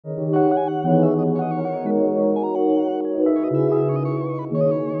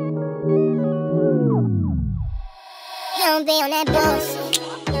that bullshit.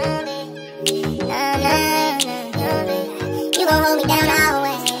 You gon' hold me down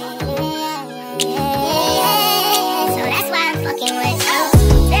always. So that's why I'm fucking with you.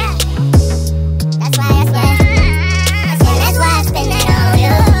 That's why I spend that on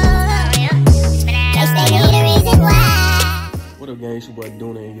you. They say you the reason why. What up, gang? It's your boy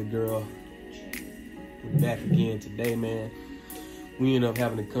Duna and your girl. We're back again today, man. We ended up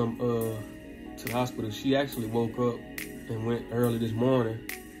having to come to the hospital. She actually woke up and went early this morning.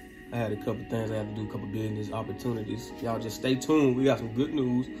 I had a couple things I had to do, a couple business opportunities. Y'all just stay tuned. We got some good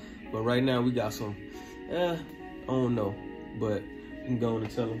news, but right now we got some, I don't know, but you can go on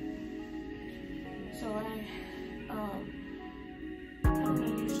and tell them. So I don't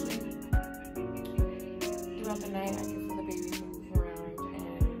know, usually throughout the night I can feel the baby move around,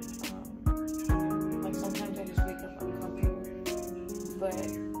 and like sometimes I just wake up uncomfortable. But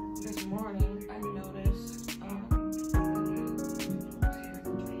this morning I noticed.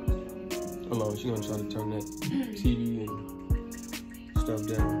 Hold on, she's gonna try to turn that TV and stuff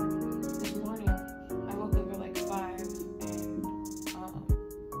down. This morning I woke up at like 5, and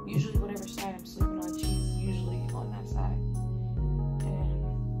usually whatever side I'm sleeping on, she's usually on that side.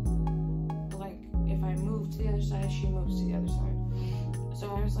 And like if I move to the other side, she moves to the other side.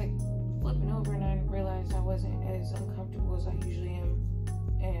 So I was like flipping over, and I realized I wasn't as uncomfortable as I usually am.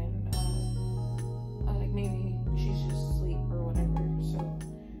 And I was like, maybe she's just asleep or whatever. So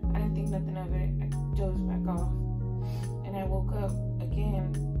I didn't think nothing of it. I dozed back off, and I woke up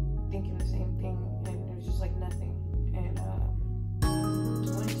again thinking the same thing, and it was just like nothing. And I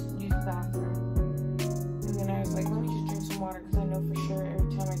went to use the bathroom, and then I was like, let me just drink some water, because I know for sure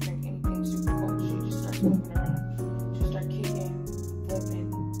every time I drink anything super cold, she just starts moving around. She'll start kicking, flipping,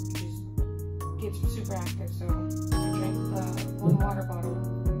 just gets super active. So I drank one water bottle,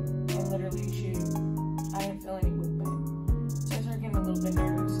 and literally I didn't feel any movement. So I started getting a little bit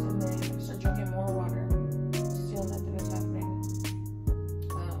nervous, and then I started drinking more water. Still nothing was happening.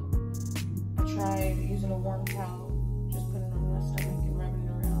 I tried using a warm towel, just putting it on my stomach and rubbing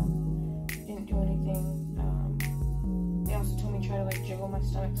it around. Didn't do anything. They also told me try to like jiggle my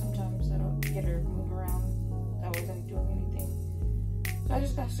stomach sometimes. That'll get her to move around. That wasn't doing anything. So I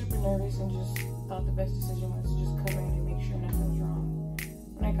just got super nervous and just thought the best decision was to just come in and make sure nothing was wrong.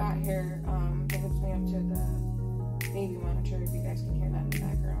 When I got here, they hooked me up to the baby monitor, if you guys can hear that in the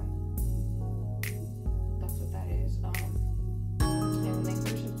background. That's what that is. And when they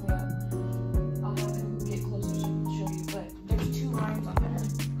first hooked me up, I'll have him get closer so I can show you, but there's 2 lines on there.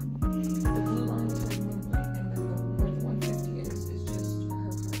 The blue line is her movement, and then where the 150 is just her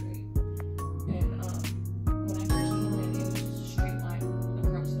heart rate. And when I first came in, it was just a straight line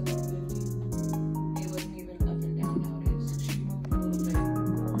across the 150. It wasn't even up and down how it is. She moved a little bit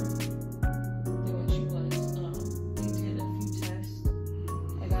more than what she was. They did a few tests.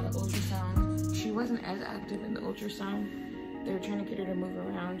 I got an ultrasound. She wasn't as active in the ultrasound. They were trying to get her to move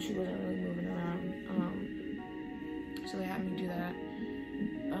around. She wasn't really moving around. So they had me do that.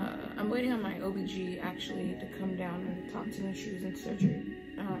 I'm waiting on my OBG actually to come down and talk to me. She was in surgery,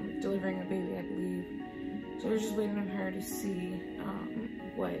 delivering a baby, I believe. So we're just waiting on her to see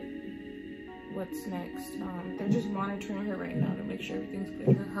what's next. They're just monitoring her right now to make sure everything's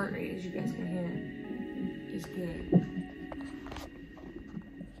good. Her heart rate, as you guys can hear, is good.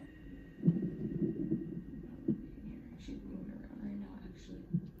 She's moving around right now, actually.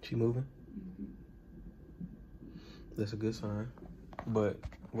 She moving? That's a good sign. But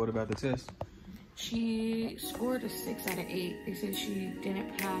what about the test? She scored a 6 out of 8. They said she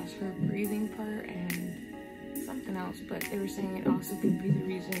didn't pass her breathing part and something else, but they were saying it also could be the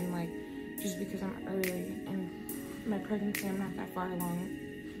reason, like, just because I'm early and my pregnancy, I'm not that far along.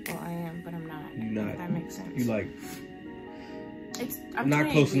 Well, I am, but I'm not. You're not. If that makes sense. You like, I'm not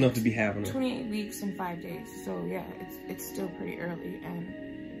close weeks, enough to be having her. 28 weeks and 5 days. So yeah, it's still pretty early, and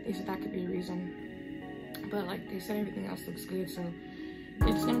they said that could be a reason. But like they said, everything else looks good, so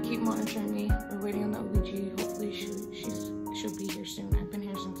they're just gonna keep monitoring me. We're waiting on the OBG. Hopefully she'll be here soon. I've been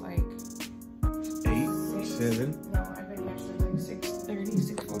here since like 8, 7. No, I've been here since like 6:30,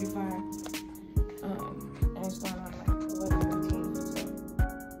 6:45. And it's going on like 11:15.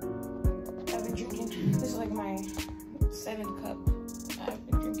 So I've been drinking. This is like my 7th cup. I've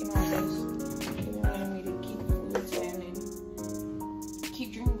been drinking all this. They wanted me to keep fluids in and keep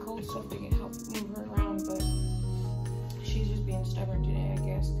drinking cold stuff to help move her around, but she's just being stubborn today, I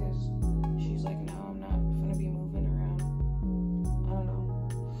guess, because she's like, no, I'm not gonna be moving around. I don't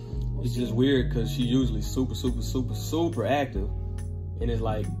know. It's just weird because she's usually super active, and it's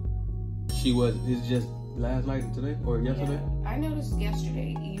like it's just last night and today or yesterday. Yeah, I noticed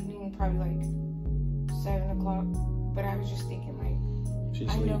yesterday evening, probably like 7 o'clock, But I was just thinking, like, She's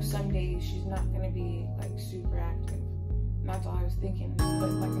I know asleep. some days she's not gonna be like super active. And that's all I was thinking.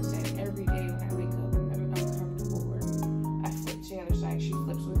 But like I said, every day when I wake up, I'm uncomfortable or I flip to the other side, she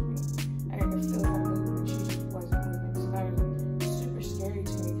flips with me. I can feel her move and she just wasn't moving. So that was super scary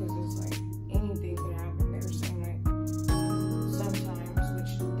to me because it's like anything could happen. They were saying like sometimes,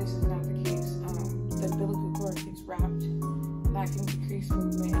 which this is not the case, the umbilical cord gets wrapped. That can decrease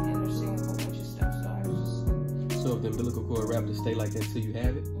movement and they're saying a whole bunch of stuff. So I was just, So if the umbilical cord wrapped to stay like that till you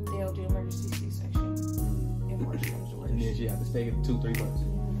have it, they'll do emergency C-section if worse comes to worse. and then she have to stay 2-3 months.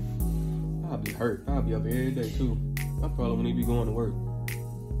 I'll be hurt. I'll be up every day too. I probably wouldn't even be going to work.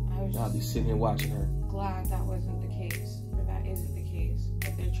 I was I'll be just sitting here watching her. glad that wasn't the case, or that isn't the case.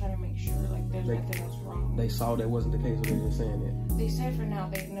 But they're trying to make sure like there's nothing else wrong. They saw that wasn't the case, so they're just saying that. They said for now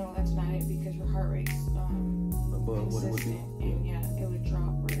they know that's not it because her heart rate's Above what it would be. consistent, and yeah, it would drop.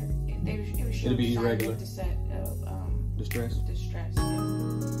 Or it would show It'd be signs irregular. of distress, Distress. distress,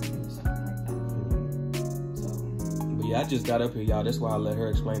 something like that. So But yeah, I just got up here, y'all. That's why I let her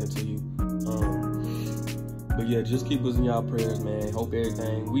explain it to you. But yeah, just keep us in y'all prayers, man. Hope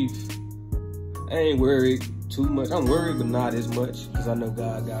everything. I ain't worried too much. I'm worried, but not as much because I know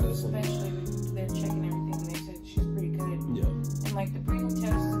God got us. And especially they're checking everything. And they said she's pretty good. yeah. And like the breathing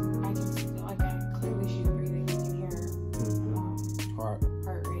test, I can see, like clearly she's breathing. You can hear her heart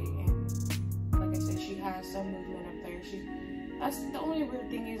rate, and like I said, she has some movement up there. That's the only weird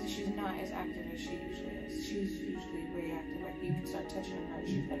thing is she's not as active as she usually is. She's usually way active. Like you can start touching her,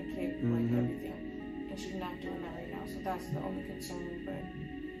 she's gonna kick like everything, and she's not doing that right now. So that's the only concern. But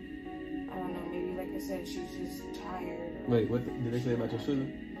I don't know. Maybe like I said, she's just tired. Or, Wait, what did they say about your sugar?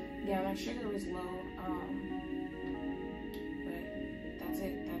 yeah, my sugar was low. But that's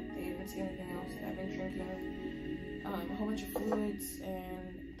it. That they didn't say anything else. I've been drinking a whole bunch of fluids,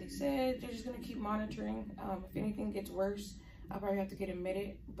 and they said they're just gonna keep monitoring. If anything gets worse, I'll probably have to get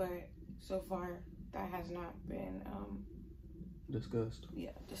admitted. But so far, that has not been Discussed.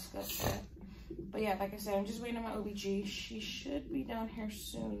 discussed yet. But yeah, like I said, I'm just waiting on my OBG. She should be down here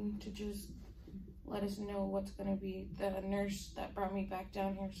soon to just let us know what's gonna be. The nurse that brought me back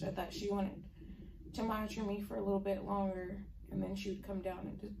down here said that she wanted to monitor me for a little bit longer, and then she would come down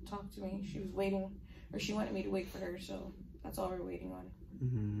and just talk to me. She was waiting, or she wanted me to wait for her, so that's all we're waiting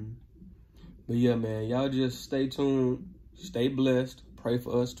on. But yeah, man, y'all just stay tuned, stay blessed, pray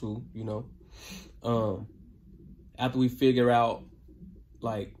for us too, you know. After we figure out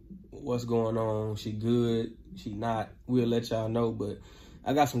like what's going on, she good, she not, we'll let y'all know. But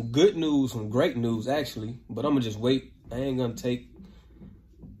I got some good news, some great news actually, but I'm gonna just wait. I ain't gonna change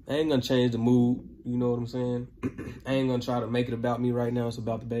the mood, you know what I'm saying? I ain't gonna try to make it about me right now. It's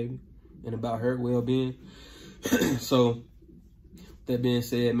about the baby and about her well-being. So that being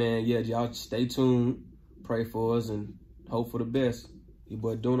said, man, yeah, y'all stay tuned, pray for us, and hope for the best. Your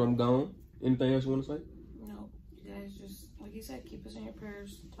boy Duna, I'm gone. Anything else you want to say? No, you guys just, like you said, keep us in your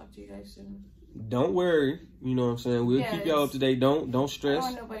prayers. Talk to you guys soon. Don't worry, you know what I'm saying? We'll keep y'all up to date. Don't I stress. don't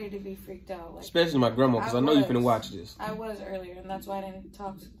want nobody to be freaked out. Like, Especially my grandma, because I know you finna watch this. I was earlier, and that's why I didn't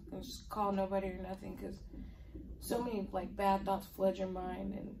just call nobody or nothing, because so many like bad thoughts flood your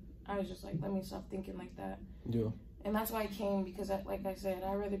mind, and I was just like, let me stop thinking like that. Yeah. And that's why I came, because like I said,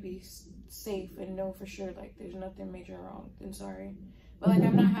 I'd rather be safe and know for sure like there's nothing major wrong than sorry. But like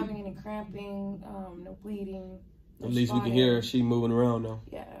I'm not having any cramping, no bleeding. No At least we can spotting. hear her. She moving around though.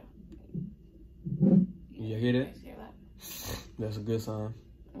 Yeah. You hear that? You guys hear that? That's a good sign.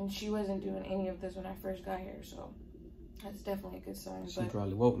 And she wasn't doing any of this when I first got here, so that's definitely a good sign. She But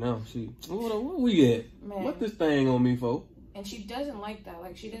probably woke now. Where we at? man, What this thing on me for? and she doesn't like that.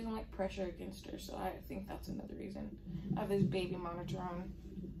 Like she doesn't like pressure against her, so I think that's another reason. I have this baby monitor on.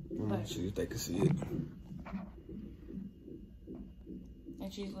 Let's see if they can see it.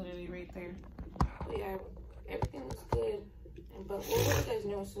 And she's literally right there. But yeah, everything looks good. But we'll let you guys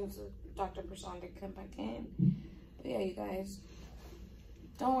know since Dr. Prasan did come back in. But yeah, you guys,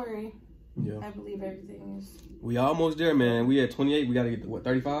 don't worry. Yeah. I believe everything is We almost there, man. We at 28. We got to get, what,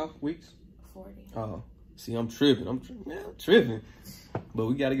 35 weeks? 40. Oh, see, I'm tripping. I'm tripping. But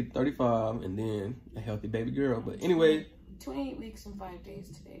we got to get 35 and then a healthy baby girl. But anyway. 28 weeks and 5 days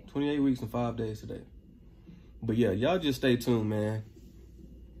today. 28 weeks and 5 days today. But yeah, y'all just stay tuned, man.